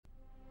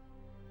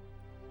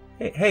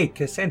Hey,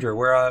 Cassandra,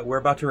 we're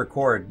about to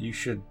record. You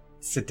should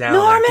sit down.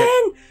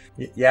 Norman!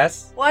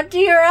 Yes? What do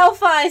your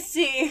elf eyes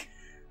see?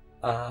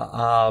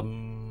 Our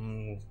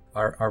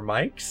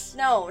mics?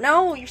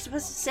 No, you're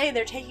supposed to say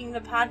they're taking the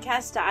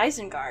podcast to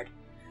Isengard.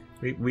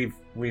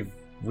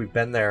 We've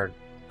been there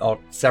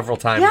several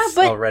times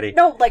already.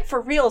 No, like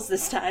for reals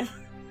this time.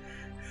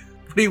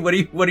 What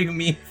do you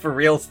mean for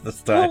reals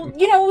this time?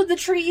 Well, the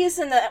trees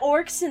and the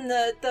orcs and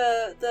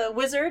the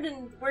wizard,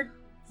 and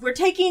we're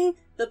taking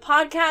the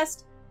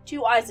podcast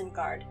to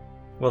Isengard.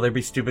 Will there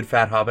be stupid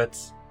fat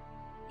hobbits?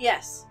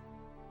 Yes.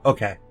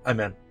 Okay, I'm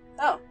in.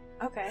 Oh,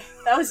 okay.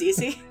 That was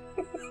easy.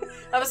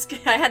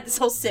 I had this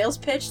whole sales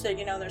pitch that,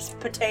 there's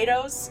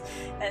potatoes,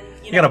 and,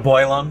 You gotta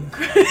boil them,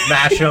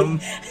 mash them,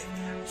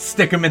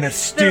 stick them in a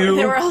stew.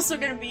 There were also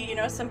gonna be,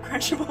 some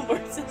crunchable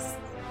horses.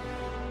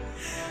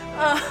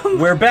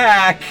 We're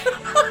back!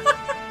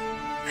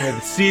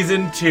 With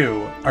Season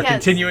 2, our Yes.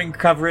 continuing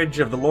coverage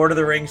of the Lord of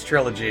the Rings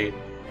trilogy.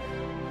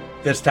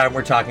 This time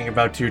we're talking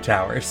about Two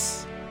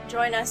Towers.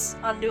 Join us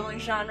on Dueling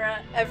Genre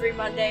every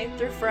Monday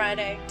through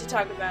Friday to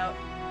talk about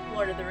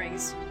Lord of the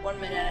Rings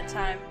 1 minute at a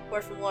time.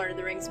 We're from Lord of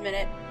the Rings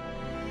Minute.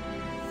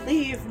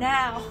 Leave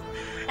now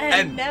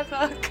and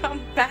never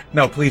come back.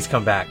 No, please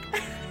come back.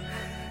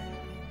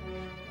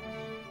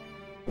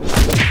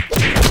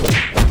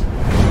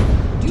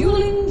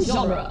 Dueling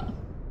Genre.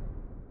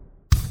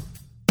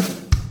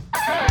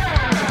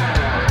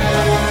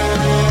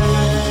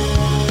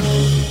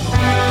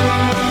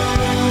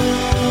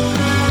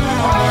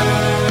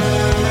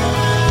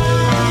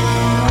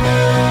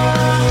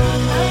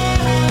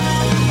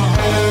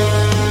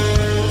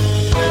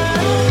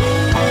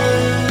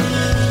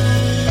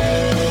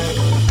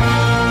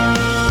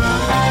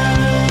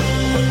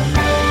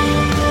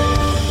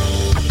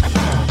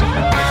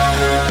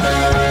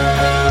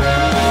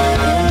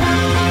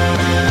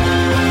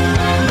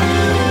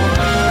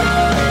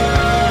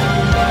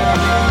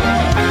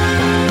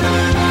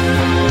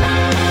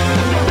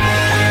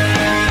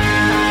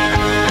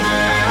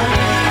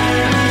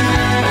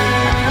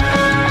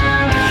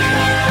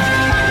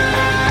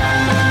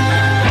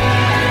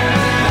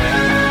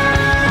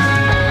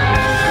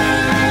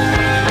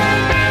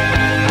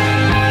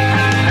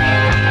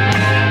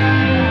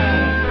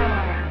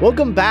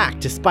 Welcome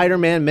back to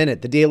Spider-Man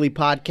Minute, the daily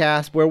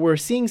podcast where we're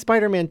seeing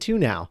Spider-Man 2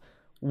 now.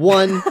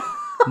 One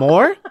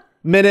more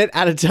minute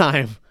at a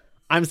time.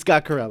 I'm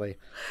Scott Corelli.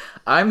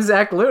 I'm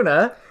Zach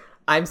Luna.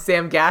 I'm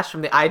Sam Gash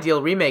from the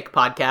Ideal Remake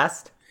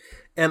podcast.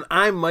 And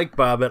I'm Mike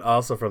Bobbitt,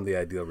 also from the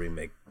Ideal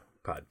Remake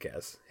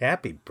podcast.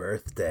 Happy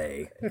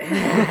birthday.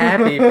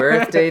 Happy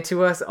birthday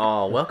to us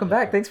all. Welcome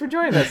back. Thanks for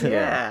joining us again.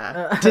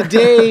 Yeah.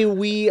 Today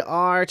we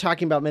are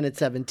talking about minute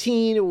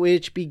 17,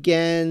 which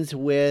begins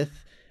with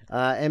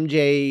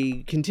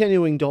MJ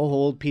continuing to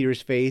hold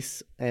Peter's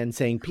face and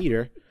saying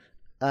Peter,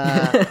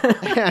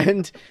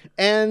 and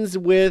ends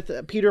with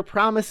Peter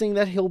promising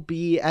that he'll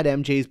be at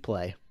MJ's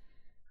play.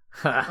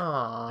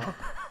 Aww.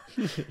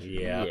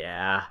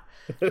 Yeah.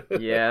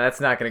 Yeah,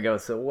 that's not going to go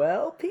so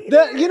well, Peter.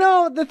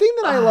 The thing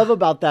that I love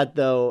about that,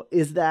 though,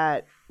 is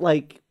that,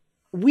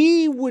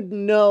 we would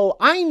know.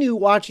 I knew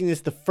watching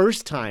this the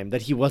first time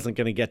that he wasn't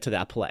going to get to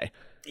that play.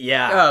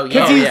 Yeah.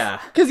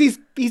 Because he's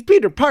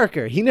Peter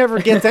Parker. He never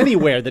gets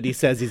anywhere that he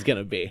says he's going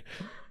to be.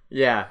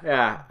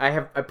 Yeah.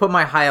 I put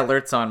my high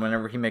alerts on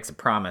whenever he makes a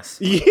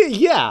promise.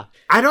 Yeah.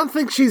 I don't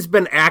think she's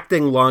been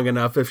acting long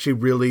enough if she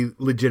really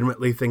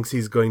legitimately thinks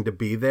he's going to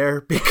be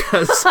there,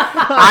 because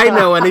I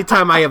know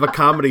anytime I have a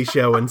comedy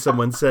show and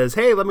someone says,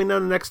 hey, let me know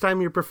the next time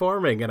you're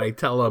performing, and I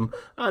tell them,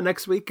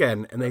 next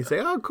weekend, and they say,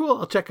 oh, cool,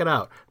 I'll check it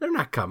out. They're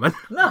not coming.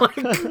 No.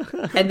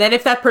 And then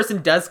if that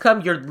person does come,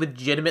 you're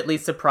legitimately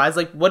surprised.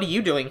 Like, what are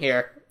you doing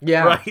here?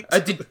 Yeah. Right.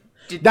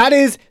 That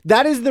is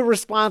the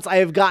response I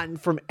have gotten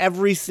from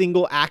every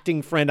single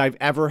acting friend I've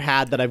ever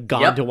had that I've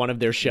gone to one of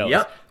their shows.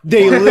 Yep.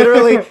 They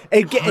literally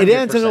it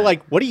ends and they're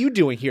like, "What are you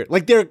doing here?"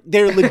 Like they're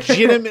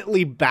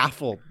legitimately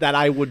baffled that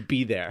I would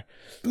be there.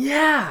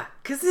 Yeah,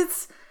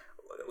 because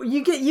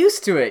you get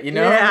used to it,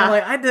 Yeah.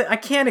 Like I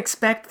can't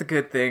expect the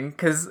good thing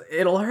because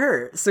it'll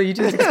hurt. So you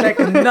just expect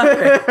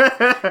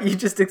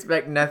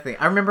nothing.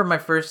 I remember my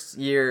first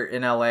year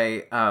in LA.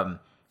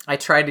 I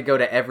tried to go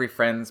to every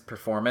friend's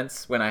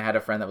performance when I had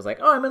a friend that was like,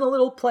 oh, I'm in a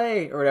little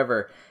play or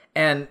whatever.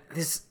 And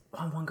this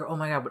one girl, oh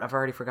my God, I've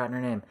already forgotten her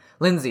name.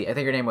 Lindsay, I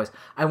think her name was.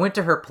 I went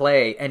to her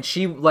play and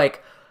she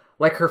like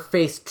her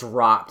face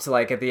dropped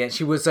at the end.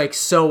 She was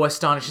so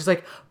astonished. She's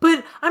like,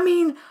 but I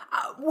mean,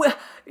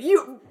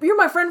 you're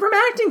my friend from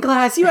acting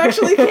class. You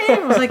actually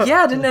came. I was like,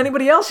 yeah, didn't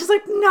anybody else? She's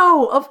like,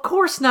 no, of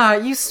course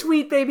not. You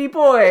sweet baby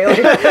boy.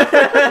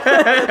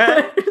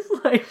 It's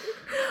like,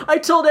 I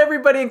told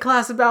everybody in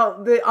class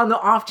about on the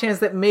off chance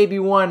that maybe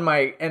one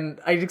might, and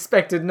I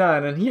expected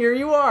none, and here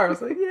you are. I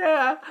was like,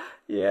 yeah.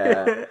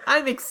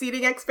 I'm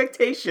exceeding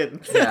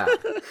expectations. Yeah.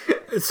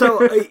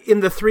 So in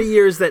the 3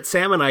 years that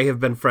Sam and I have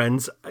been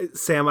friends,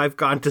 Sam, I've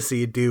gone to see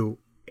you do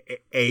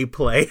a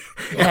play.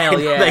 Hell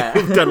And yeah. that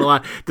you've done a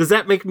lot. Does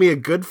that make me a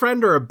good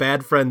friend or a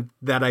bad friend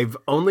that I've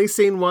only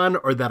seen one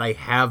or that I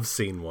have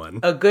seen one?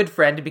 A good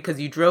friend because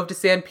you drove to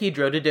San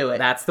Pedro to do it.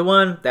 That's the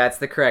one. That's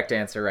the correct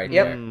answer right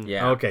Yep. there.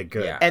 Yeah. Okay,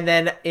 good. Yeah. And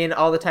then in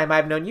all the time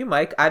I've known you,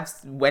 Mike, I've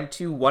went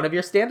to one of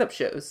your stand-up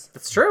shows.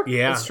 That's true.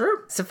 Yeah. That's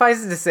true.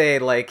 Suffice it to say,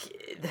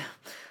 like,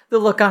 the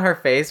look on her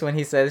face when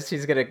he says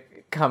she's gonna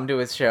come to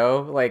his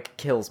show, like,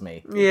 kills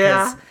me.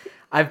 Yeah. Because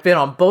I've been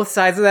on both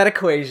sides of that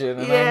equation,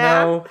 and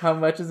Yeah. I know how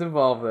much is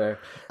involved there.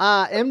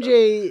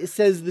 MJ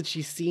says that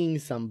she's seeing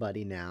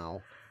somebody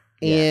now,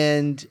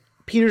 and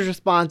Peter's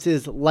response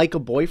is like a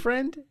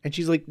boyfriend, and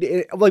she's like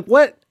what?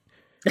 What?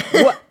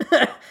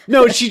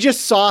 No, she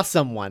just saw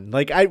someone.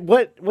 Like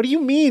what do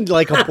you mean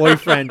like a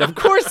boyfriend? Of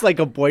course like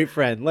a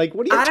boyfriend. Like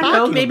what are you I don't talking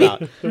know, maybe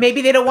about?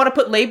 maybe they don't want to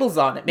put labels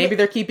on it. Maybe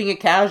they're keeping it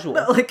casual.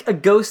 Like a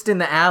ghost in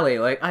the alley.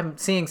 Like, I'm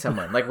seeing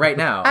someone. Like, right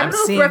now. I I'm don't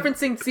know seeing... if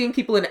referencing seeing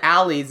people in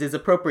alleys is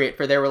appropriate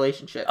for their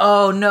relationship.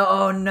 Oh, no.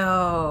 Oh,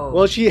 no.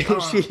 Well, she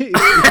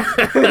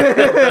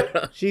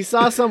she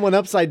saw someone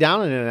upside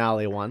down in an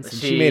alley once,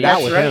 and she made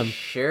out with him.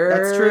 Sure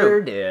That's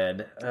true.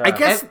 did. I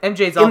guess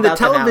MJ's all in the about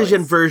the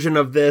television alleys. version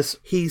of this,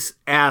 he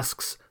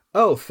asks,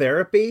 "Oh,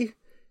 therapy?"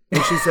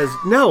 And she says,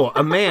 "No,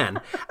 a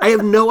man." I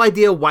have no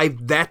idea why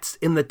that's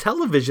in the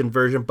television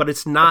version, but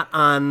it's not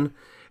on.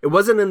 It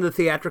wasn't in the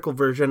theatrical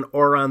version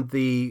or on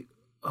the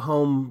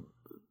home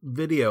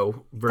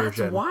video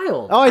version. That's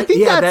wild. Oh, I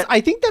think Yeah,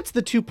 I think that's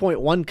the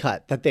 2.1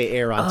 cut that they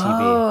air on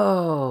TV.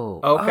 Oh.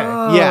 Okay.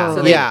 Oh. Yeah.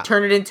 So they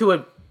turn it into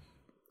a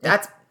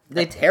that's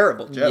a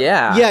terrible joke.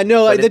 Yeah. Yeah,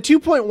 no, But the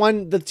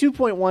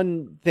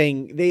 2.1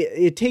 thing,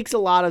 it takes a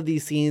lot of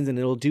these scenes and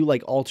it'll do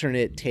like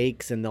alternate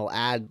takes and they'll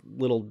add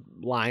little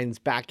lines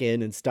back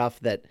in and stuff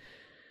that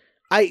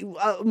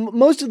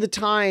most of the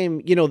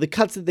time, you know, the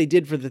cuts that they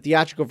did for the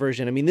theatrical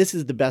version, I mean, this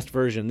is the best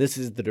version. This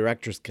is the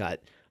director's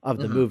cut of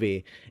the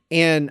movie.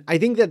 And I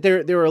think that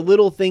there are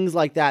little things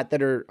like that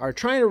are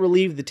trying to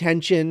relieve the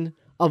tension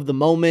of the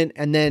moment.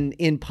 And then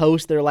in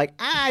post, they're like,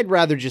 I'd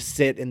rather just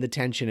sit in the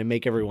tension and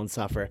make everyone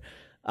suffer.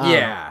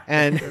 Yeah.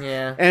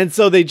 And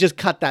so they just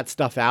cut that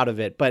stuff out of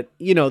it. But,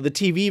 you know, the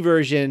TV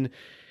version,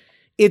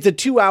 it's a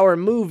 2-hour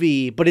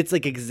movie, but it's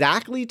like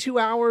exactly 2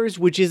 hours,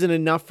 which isn't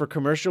enough for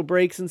commercial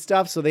breaks and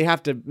stuff. So they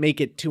have to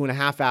make it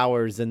 2.5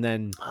 hours, and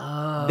then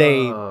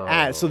they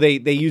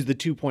use the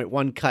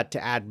 2.1 cut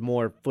to add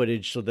more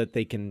footage so that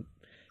they can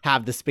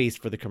have the space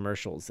for the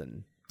commercials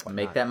and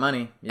Make that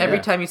money. Yeah. Every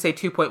time you say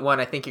 2.1,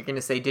 I think you're going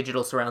to say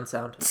digital surround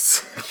sound.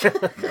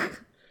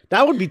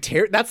 that would be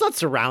that's not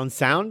surround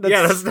sound.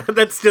 That's,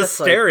 That's just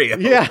stereo.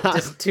 yeah.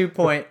 Just 2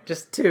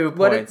 points.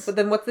 But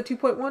then what's the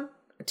 2.1?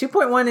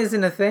 2.1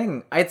 isn't a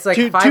thing. It's like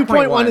 2.1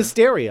 5.1 is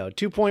stereo.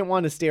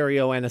 2.1 is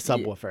stereo and a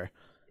subwoofer.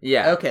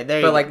 Yeah. Okay, there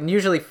you But go. like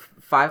usually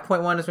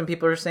 5.1 is when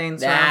people are saying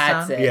surround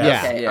That's sound. it.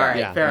 Yeah. Okay, Yeah. all right,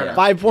 Yeah. fair Yeah. enough.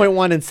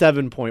 5.1 and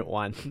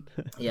 7.1.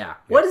 Yeah.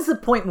 What is the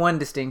 0.1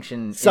 distinction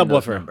in those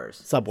Subwoofer. numbers?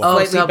 Subwoofer. Oh,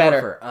 Slightly subwoofer.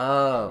 better.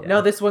 Oh.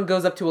 No, this one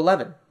goes up to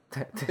 11.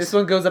 This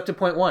one goes up to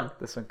 0.1.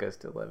 This one goes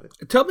to 11.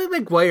 Tobey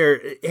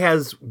Maguire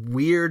has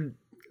weird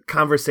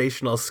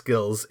conversational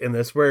skills in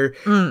this where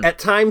at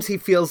times he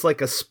feels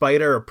like a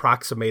spider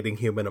approximating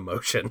human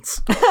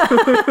emotions.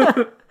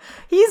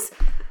 He's,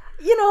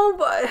 you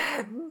know,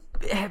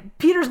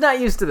 Peter's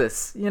not used to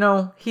this. You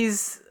know,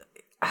 he's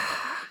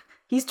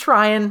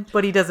trying,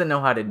 but he doesn't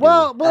know how to do.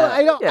 Well,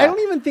 I don't yeah.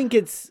 even think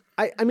it's.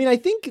 I mean, I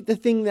think the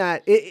thing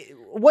that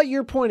what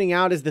you're pointing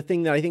out is the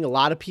thing that I think a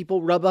lot of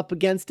people rub up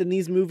against in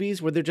these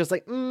movies, where they're just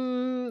like,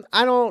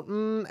 I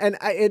don't.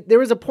 And there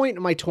was a point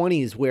in my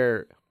 20s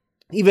where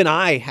even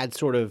I had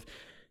sort of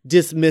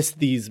dismissed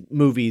these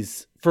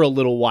movies for a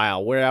little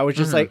while, where I was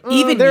just like,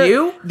 Even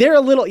you? They're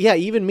a little, yeah,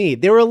 even me.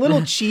 They were a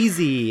little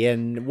cheesy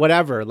and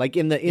whatever. Like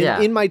in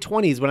my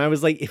 20s when I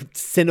was like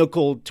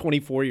cynical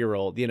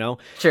 24-year-old, you know.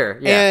 Sure.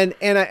 Yeah.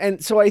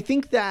 And so I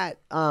think that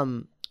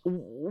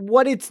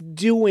what it's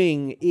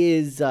doing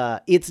is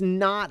it's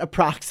not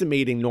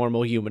approximating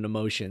normal human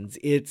emotions.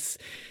 It's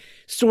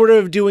sort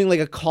of doing like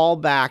a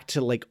callback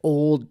to like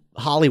old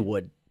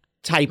Hollywood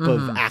type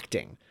of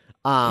acting.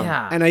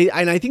 Yeah. And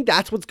I think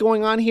that's what's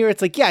going on here.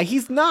 It's like, yeah, he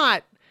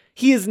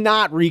is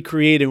not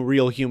recreating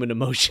real human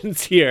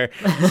emotions here.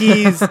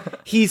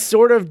 He's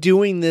sort of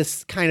doing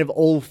this kind of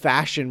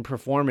old-fashioned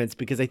performance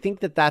because I think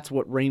that that's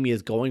what Raimi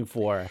is going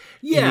for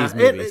in these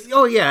movies.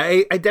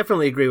 I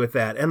definitely agree with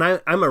that. And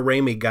I'm a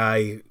Raimi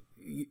guy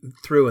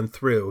through and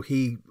through.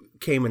 He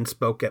came and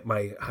spoke at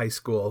my high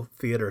school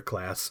theater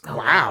class.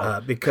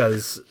 Wow.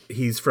 Because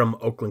he's from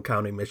Oakland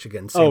County,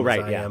 Michigan, same as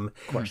I am.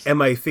 Of course. And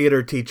my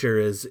theater teacher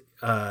is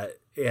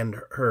and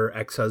her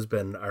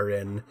ex-husband are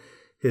in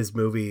his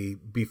movie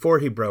before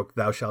he broke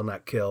Thou Shalt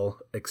Not Kill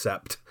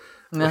Except,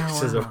 which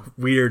is a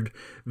weird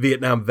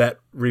Vietnam vet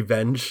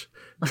revenge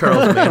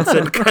Charles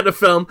Manson kind of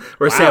film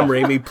where Sam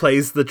Raimi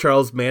plays the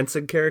Charles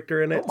Manson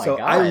character in it. my So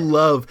God. I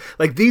love,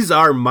 like, these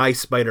are my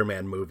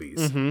Spider-Man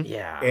movies.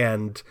 Yeah.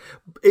 And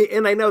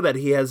I know that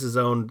he has his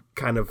own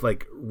kind of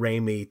like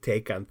Raimi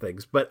take on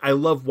things, but I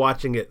love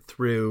watching it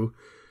through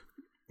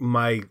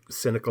my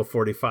cynical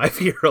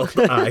 45-year-old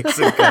eyes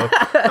and go,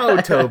 "Oh,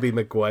 Tobey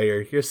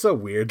Maguire, you're so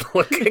weird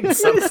looking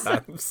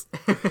sometimes."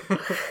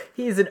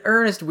 He's an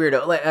earnest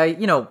weirdo, like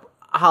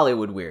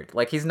Hollywood weird.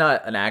 Like he's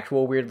not an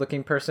actual weird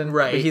looking person,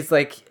 Right. But he's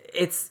like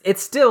it's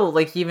still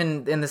like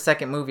even in the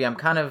second movie, I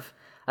kind of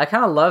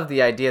love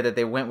the idea that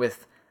they went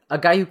with a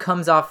guy who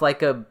comes off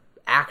like a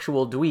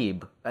actual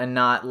dweeb and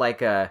not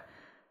like a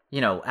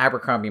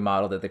Abercrombie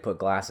model that they put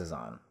glasses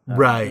on.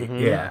 Right?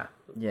 Yeah.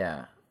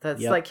 Yeah. That's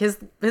Yep. like his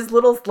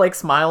little like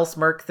smile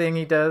smirk thing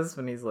he does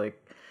when he's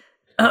like,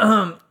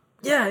 yeah,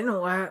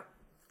 yeah,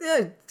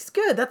 it's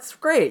good. That's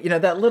great.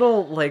 That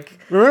little like.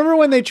 Remember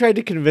when they tried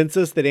to convince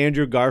us that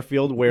Andrew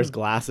Garfield wears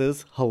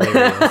glasses?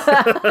 Hilarious.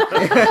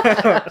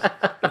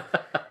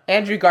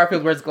 Andrew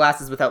Garfield wears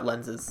glasses without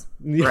lenses.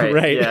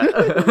 Right.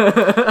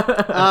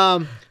 Yeah.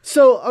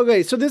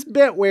 So this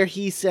bit where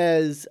he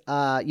says,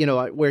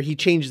 where he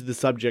changes the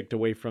subject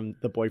away from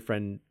the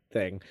boyfriend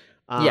thing.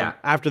 Yeah.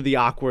 After the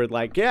awkward,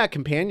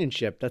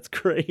 companionship. That's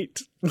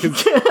great.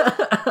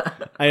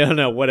 I don't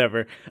know,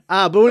 whatever.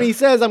 But when he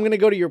says, "I'm going to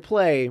go to your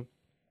play,"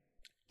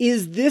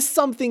 is this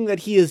something that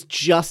he has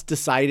just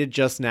decided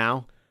just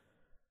now?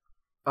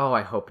 Oh,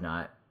 I hope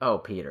not. Oh,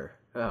 Peter.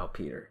 It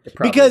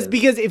probably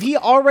Because if he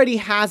already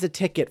has a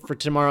ticket for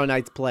tomorrow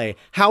night's play,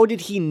 how did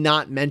he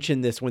not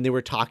mention this when they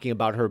were talking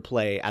about her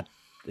play at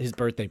his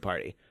birthday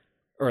party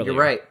earlier?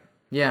 You're right.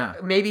 Yeah.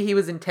 Maybe he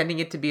was intending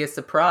it to be a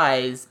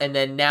surprise, and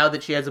then now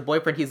that she has a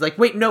boyfriend, he's like,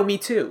 "Wait, no, me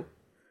too."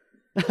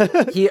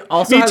 He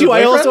also Me has too. a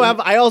I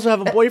boyfriend? also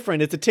have a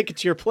boyfriend. It's a ticket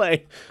to your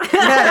play.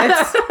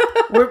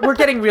 We're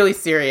getting really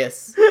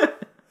serious.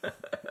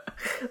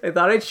 I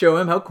thought I'd show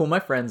him how cool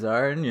my friends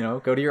are and,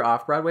 go to your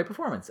off-Broadway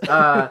performance.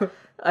 I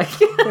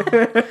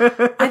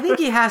think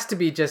he has to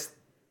be just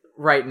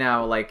right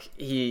now, like,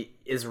 he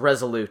is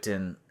resolute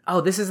in,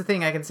 this is the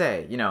thing I can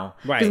say, Right.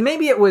 Because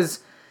maybe it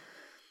was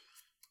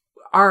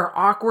our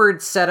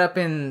awkward setup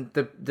in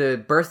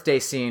the birthday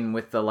scene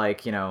with the,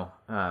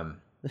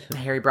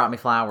 Harry brought me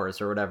flowers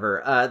or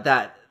whatever,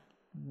 that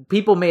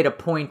people made a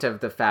point of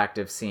the fact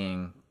of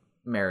seeing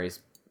Mary's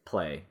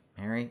play.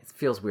 Mary? It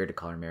feels weird to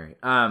call her Mary.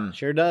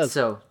 Sure does.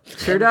 So,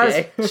 sure does.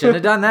 Shouldn't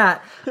have done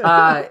that.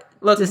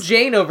 Look,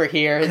 Jane over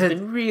here has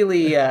been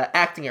really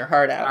acting her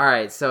heart out. All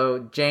right, so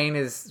Jane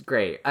is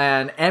great,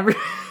 and it's.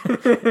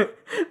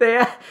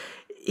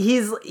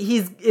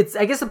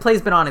 I guess the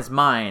play's been on his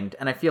mind,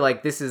 and I feel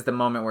like this is the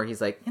moment where he's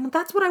like,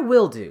 that's what I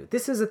will do.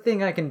 This is a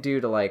thing I can do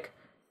to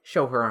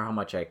show her how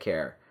much I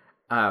care.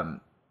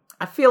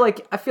 I feel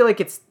like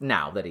it's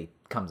now that he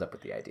comes up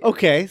with the idea.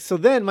 Okay, so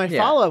then my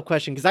Yeah. follow-up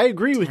question, because I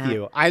agree with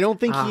you. I don't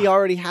think he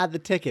already had the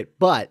ticket,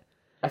 but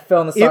I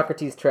fell in the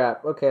Socrates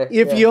trap. Okay.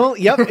 if he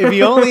only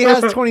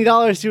has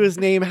 $20 to his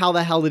name, how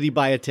the hell did he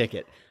buy a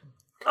ticket?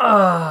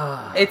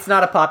 It's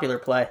not a popular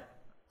play.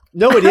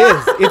 No, it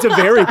is. It's a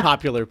very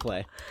popular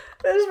play.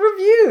 There's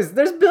reviews.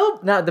 There's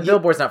the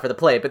billboard's not for the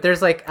play, but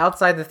there's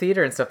outside the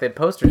theater and stuff. They had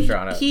posters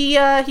drawn up. He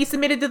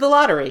submitted to the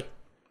lottery.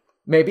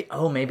 Maybe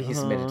he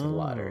submitted to the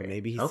lottery.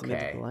 Maybe he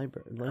submitted to the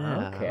library.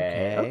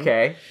 Yeah,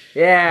 Okay.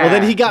 Yeah. Well,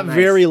 then he got nice.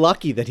 very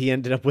lucky that he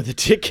ended up with a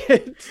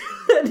ticket.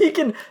 And he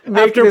can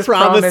make After this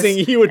promising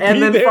promise he would and be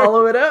then there.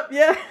 follow it up.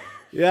 Yeah.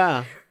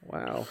 Yeah.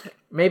 Wow.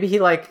 Maybe he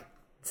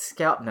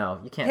scalp. No,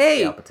 you can't Hey,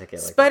 scalp a ticket.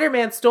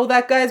 Spider-Man stole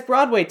that guy's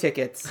Broadway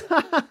tickets.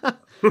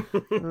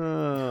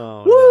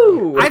 Oh.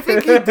 Woo! I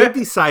think he did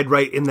decide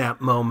right in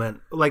that moment.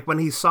 Like when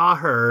he saw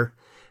her,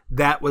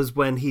 that was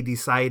when he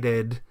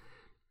decided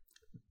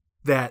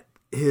that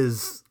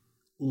his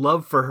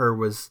love for her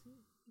was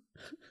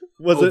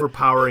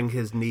overpowering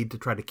his need to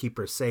try to keep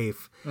her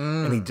safe,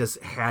 and he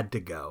just had to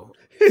go.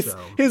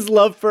 His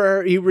love for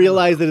her, he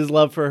realized that his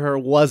love for her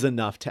was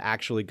enough to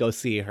actually go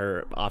see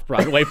her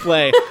off-Broadway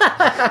play.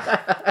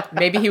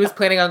 Maybe he was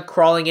planning on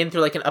crawling in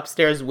through an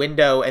upstairs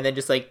window and then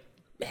just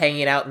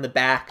hanging out in the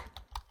back.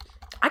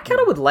 I kind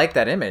of would like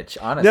that image,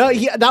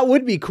 honestly. No, that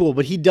would be cool,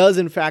 but he does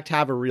in fact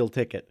have a real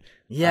ticket.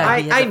 Yeah,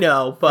 he has I a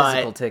know,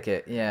 physical but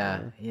ticket. Yeah.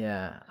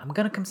 I'm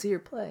gonna come see your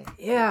play.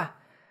 Yeah.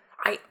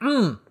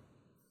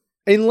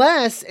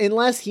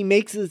 Unless he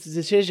makes this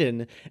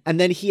decision and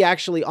then he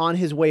actually on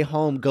his way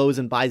home goes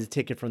and buys a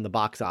ticket from the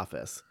box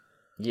office.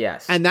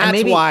 Yes. And that's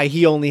maybe, why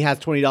he only has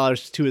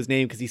 $20 to his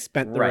name, because he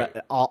spent Right.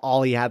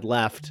 all he had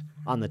left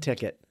on the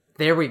ticket.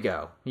 There we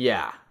go.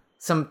 Yeah.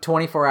 Some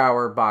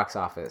 24-hour box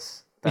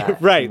office. that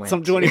he Right, went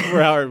some to.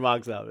 24-hour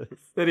box office.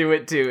 That he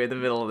went to in the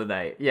middle of the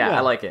night. Yeah, Yeah.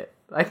 I like it.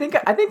 I think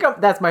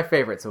that's my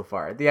favorite so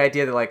far. The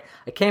idea that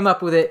I came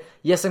up with it.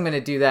 Yes, I'm going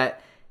to do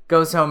that.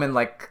 Goes home and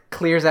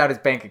clears out his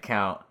bank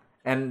account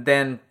and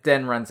then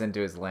runs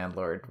into his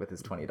landlord with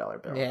his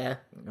 $20 bill. yeah.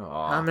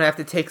 Aw. I'm gonna have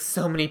to take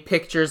so many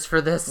pictures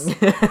for this.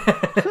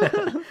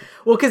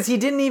 Well, because he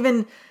didn't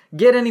even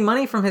get any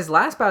money from his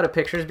last bout of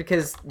pictures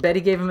because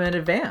Betty gave him an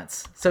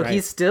advance, so Right.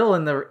 he's still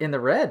in the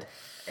red.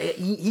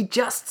 He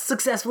just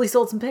successfully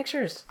sold some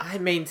pictures. I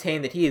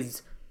maintain that he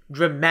is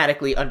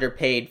dramatically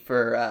underpaid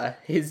for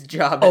his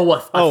job. Oh,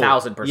 a Oh,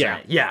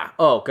 1,000%. Yeah.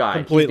 Oh god,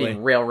 Completely. He's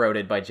being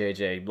railroaded by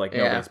JJ like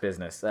Yeah. nobody's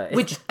business.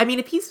 Which, I mean,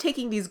 if he's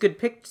taking these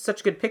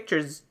such good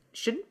pictures,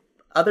 shouldn't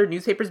other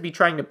newspapers be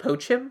trying to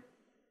poach him?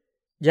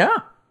 Yeah.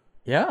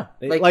 Yeah.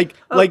 Like,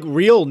 like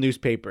real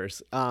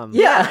newspapers.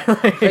 Yeah.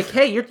 Like,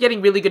 hey, you're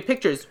getting really good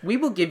pictures. We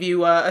will give you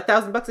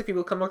 $1,000 if you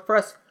will come work for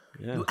us.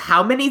 Yeah.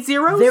 How many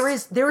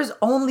zeros? There is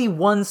only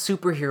one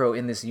superhero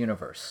in this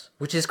universe,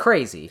 which is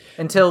crazy.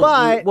 Until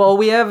But-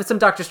 we have some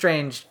Doctor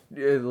Strange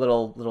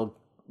little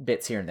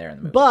bits here and there in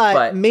the movie.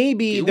 But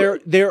maybe Do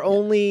they're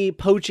only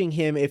poaching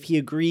him if he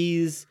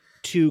agrees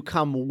to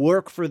come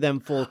work for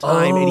them full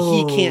time, and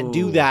he can't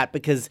do that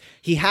because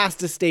he has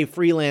to stay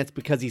freelance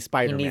because he's he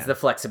Spider-Man. needs the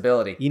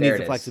flexibility. He There needs it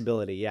the is.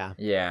 flexibility. Yeah.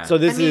 Yeah. So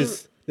this I mean-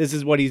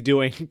 is what he's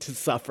doing to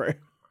suffer.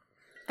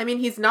 I mean,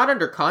 he's not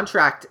under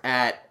contract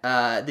at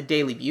the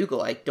Daily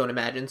Bugle, I don't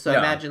imagine. So I No.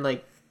 imagine,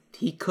 like,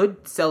 he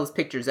could sell his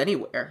pictures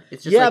anywhere.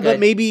 It's just Yeah, like but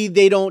maybe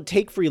they don't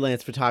take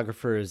freelance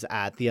photographers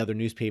at the other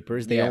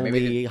newspapers. They only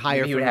maybe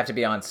hire. he would from- have to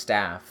be on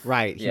staff.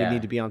 Right, he Yeah. would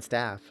need to be on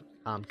staff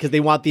because they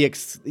want the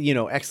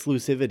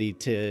exclusivity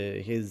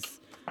to his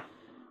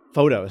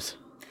photos.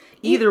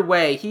 Either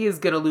way, he is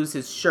going to lose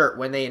his shirt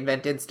when they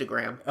invent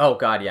Instagram. Oh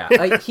God, yeah.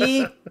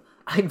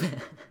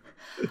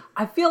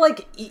 I feel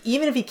like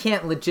even if he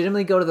can't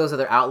legitimately go to those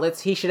other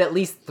outlets, he should at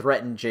least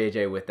threaten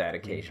JJ with that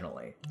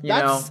occasionally. You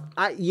know?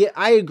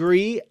 I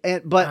agree,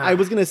 but I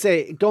was gonna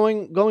say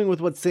going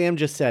with what Sam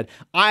just said.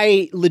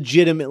 I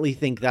legitimately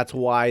think that's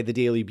why the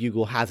Daily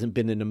Bugle hasn't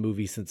been in a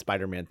movie since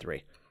Spider-Man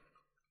 3.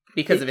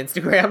 Because of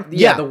Instagram?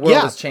 Yeah, The world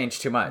yeah. has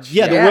changed too much.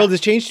 Yeah, the world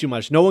has changed too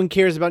much. No one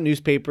cares about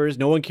newspapers.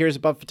 No one cares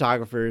about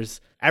photographers.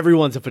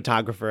 Everyone's a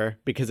photographer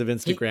because of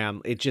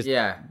Instagram. It just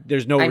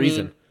there's no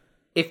reason. mean,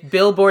 if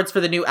billboards for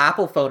the new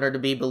Apple phone are to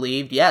be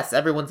believed, yes,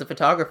 everyone's a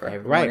photographer.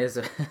 Everyone Right. is.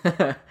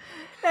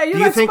 Do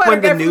you think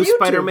when the new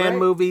Spider-Man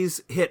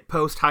moviees hit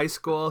post-high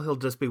school, he'll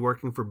just be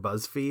working for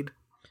BuzzFeed?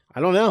 I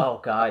don't know.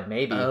 Oh God,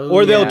 maybe.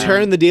 Or they'll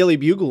turn the Daily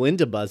Bugle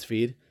into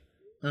BuzzFeed.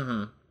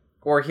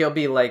 Or he'll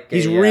be like.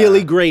 He's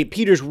really great.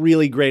 Peter's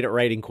really great at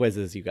writing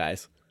quizzes, you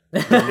guys.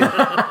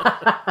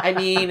 I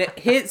mean,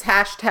 his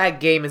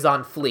hashtag game is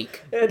on fleek.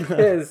 It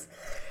is.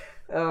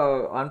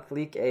 Oh, on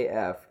fleek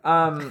AF.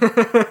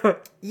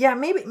 Yeah,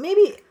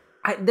 maybe.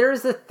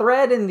 There's a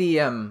thread in the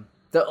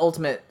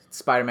Ultimate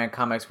Spider-Man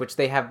comics, which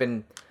they have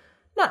been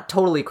not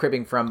totally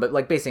cribbing from, but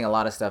like basing a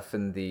lot of stuff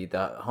in the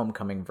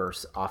Homecoming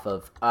verse off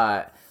of,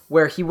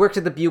 where he works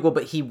at the Bugle,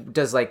 but he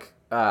does like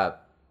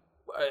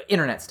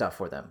internet stuff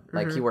for them.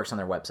 Like he works on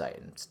their website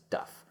and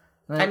stuff.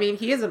 I mean,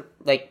 he isn't,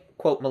 like,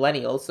 quote,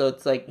 millennial, so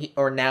it's like,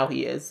 or now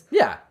he is.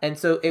 Yeah. And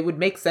so it would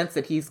make sense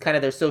that he's kind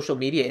of their social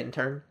media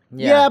intern.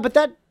 Yeah, but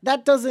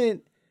that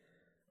doesn't.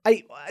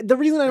 The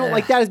reason I don't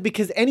like that is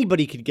because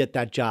anybody could get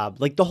that job.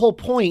 Like the whole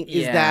point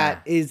is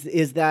that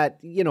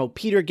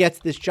Peter gets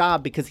this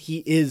job because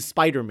he is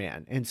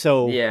Spider-Man, and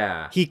so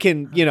he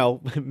can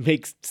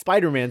make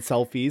Spider-Man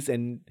selfies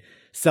and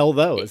sell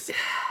those.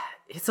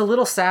 It's a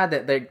little sad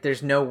that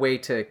there's no way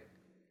to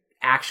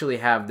actually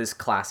have this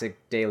classic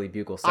Daily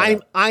Bugle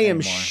setup I am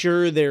anymore.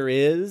 sure there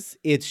is.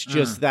 It's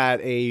just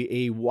that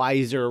a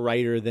wiser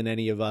writer than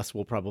any of us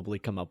will probably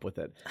come up with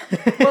it.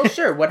 Well,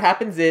 sure. What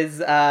happens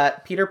is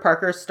Peter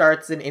Parker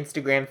starts an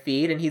Instagram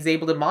feed, and he's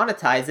able to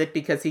monetize it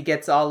because he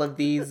gets all of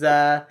these...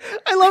 I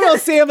love how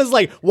Sam is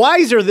like,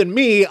 wiser than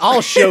me,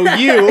 I'll show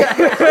you.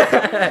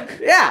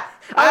 Yeah.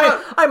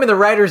 I'm in the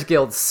Writers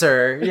Guild,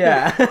 sir.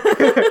 Yeah.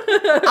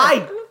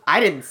 I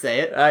didn't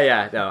say it.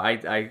 Yeah, no,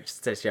 I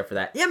set you up for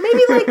that. Yeah,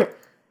 maybe like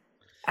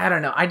I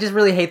don't know. I just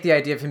really hate the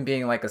idea of him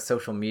being like a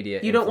social media.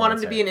 You don't want him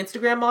to influencer. be an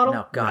Instagram model?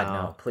 No, God,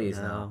 no, please,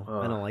 no.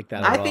 I don't like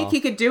that. I at all. think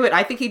he could do it.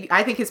 I think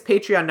his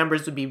Patreon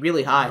numbers would be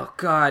really high. Oh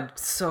God,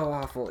 so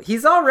awful.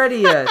 He's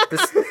already the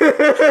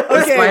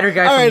Okay, Spider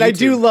guy. all from right, I YouTube.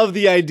 do love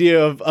the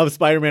idea of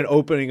Spider-Man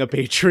opening a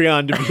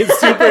Patreon to be a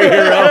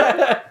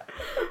superhero.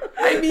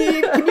 I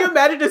mean, can you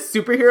imagine a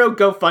superhero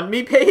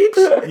GoFundMe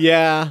page?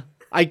 Yeah,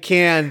 I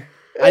can.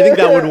 I think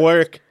that would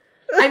work.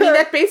 I mean,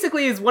 that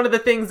basically is one of the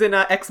things in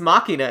Ex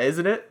Machina,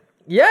 isn't it?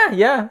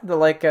 Yeah, the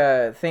like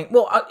thing.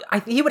 Well,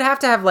 he would have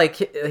to have like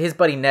his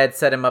buddy Ned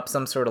set him up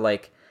some sort of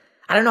like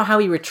I don't know how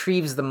he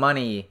retrieves the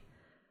money.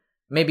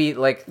 Maybe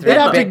like through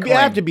It'd Bitcoin.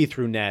 have to be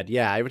through Ned.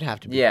 Yeah, it would have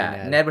to be Yeah, through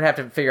Ned. Ned would have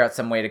to figure out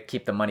some way to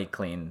keep the money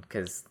clean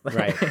because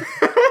Right.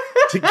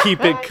 To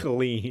keep it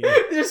clean.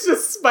 There's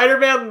just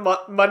Spider-Man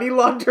money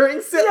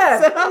laundering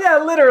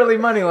yeah, literally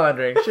money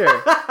laundering.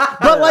 Sure.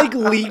 But like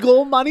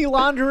legal money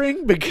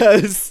laundering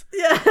because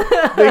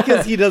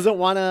he doesn't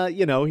want to,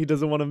 he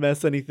doesn't want to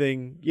mess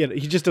anything,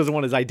 he just doesn't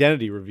want his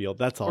identity revealed.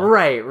 That's all.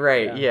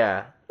 Right.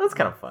 Yeah. That's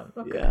kind of fun.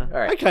 Okay. Yeah. All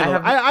right. I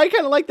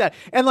kind of like that.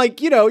 And like,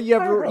 he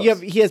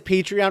has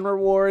Patreon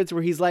rewards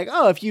where he's like,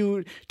 "Oh, if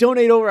you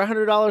donate over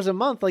 $100 a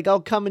month, like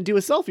I'll come and do a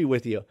selfie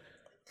with you."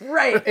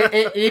 Right.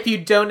 And if you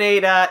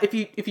donate if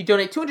you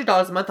donate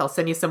 $200 a month, I'll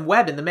send you some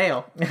web in the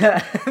mail.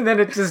 and then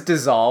it just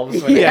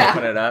dissolves when you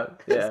open it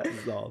up. Yeah.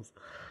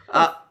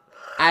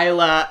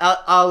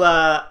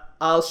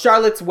 I'll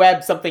Charlotte's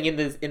Web something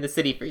in the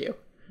city for you.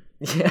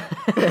 Yeah.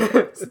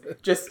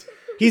 Just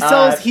He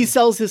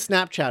sells his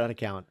Snapchat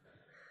account.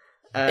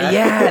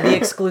 Yeah, the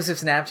exclusive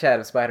Snapchat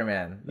of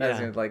Spider-Man. That's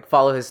Yeah. like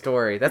follow his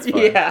story. That's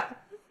fun. yeah.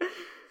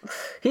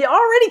 He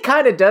already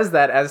kind of does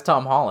that as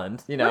Tom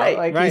Holland, you know? Right,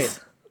 like right. he's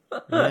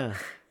Yeah.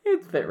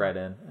 he'd fit right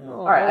in.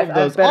 All All right,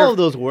 of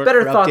those work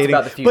better for thoughts updating,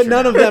 about the future. but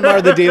none of them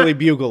are the Daily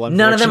Bugle.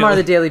 None of them are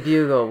the unfortunately. Daily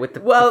Bugle with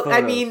the. Well, the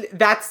I photos. mean,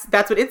 that's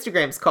what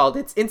Instagram's called.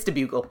 It's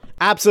Instabugle.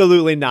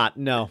 Absolutely not.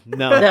 No.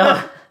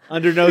 No.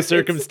 Under no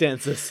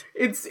circumstances.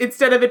 It's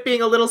instead of it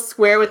being a little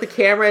square with the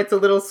camera, it's a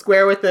little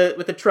square with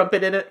a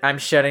trumpet in it. I'm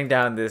shutting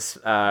down this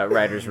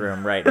writer's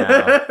room right now.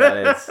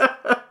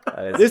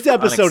 That is This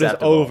episode is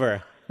unacceptable.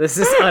 over. This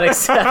is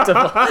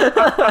unacceptable.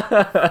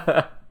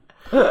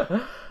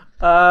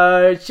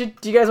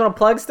 Do you guys want to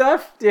plug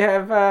stuff? Do you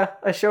have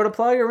a show to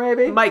plug, or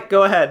maybe? Mike,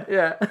 go ahead.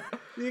 Yeah.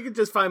 You can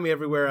just find me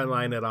everywhere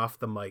online at Off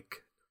the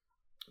Mic.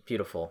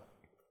 Beautiful.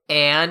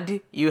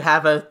 And you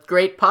have a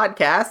great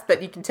podcast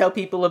that you can tell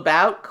people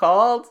about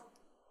called...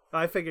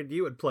 I figured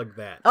you would plug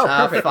that. Oh,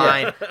 perfect.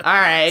 Fine. All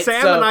right.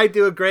 Sam so- and I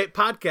do a great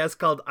podcast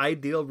called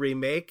Ideal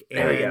Remake, and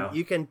There we go.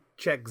 you can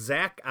check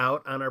Zach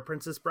out on our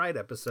Princess Bride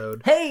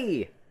episode.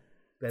 Hey.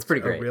 That's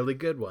pretty a great. really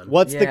good one.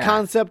 What's the Yeah.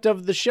 concept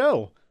of the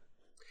show?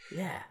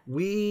 Yeah.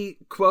 We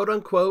quote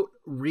unquote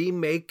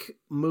remake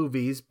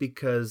movies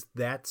because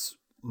that's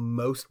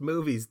most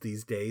movies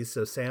these days.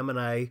 So Sam and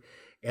I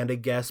and a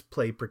guest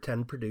play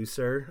pretend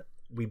producer.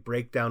 We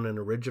break down an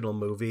original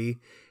movie,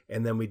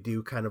 and then we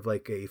do kind of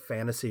like a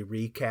fantasy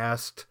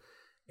recast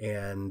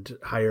and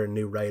hire a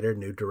new writer,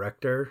 new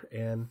director,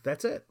 and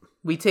that's it.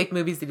 We take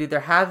movies that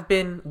either have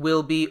been,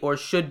 will be, or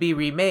should be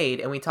remade,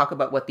 and we talk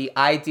about what the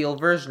ideal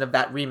version of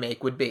that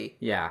remake would be.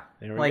 Yeah.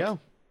 There we go.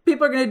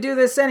 People are going to do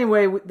this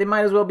anyway. They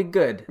might as well be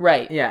good.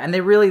 Right. Yeah, and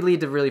they really lead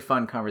to really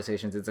fun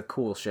conversations. It's a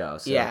cool show,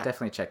 so Yeah.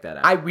 definitely check that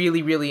out. I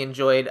really, really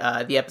enjoyed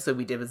the episode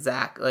we did with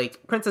Zach.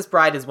 Like, Princess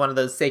Bride is one of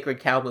those sacred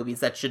cow movies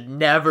that should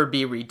never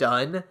be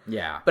redone.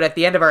 Yeah. But at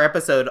the end of our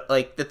episode,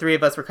 like, the three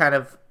of us were kind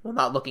of, well,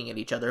 not looking at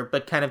each other,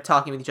 but kind of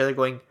talking with each other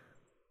going,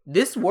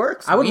 this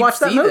works. I would We'd watch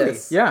that see movie.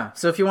 this. Yeah.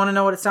 So if you want to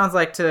know what it sounds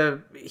like to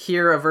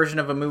hear a version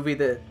of a movie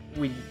that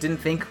we didn't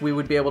think we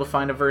would be able to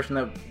find a version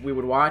that we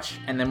would watch,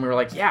 and then we were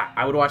like, yeah,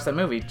 I would watch that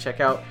movie,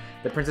 check out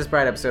the Princess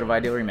Bride episode of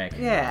Ideal Remake.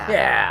 Yeah.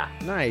 Yeah.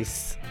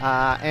 Nice.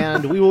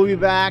 And we will be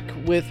back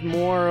with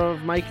more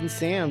of Mike and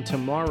Sam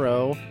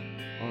tomorrow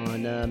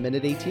on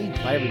Minute 18.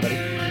 Bye, everybody.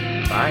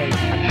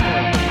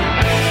 Bye.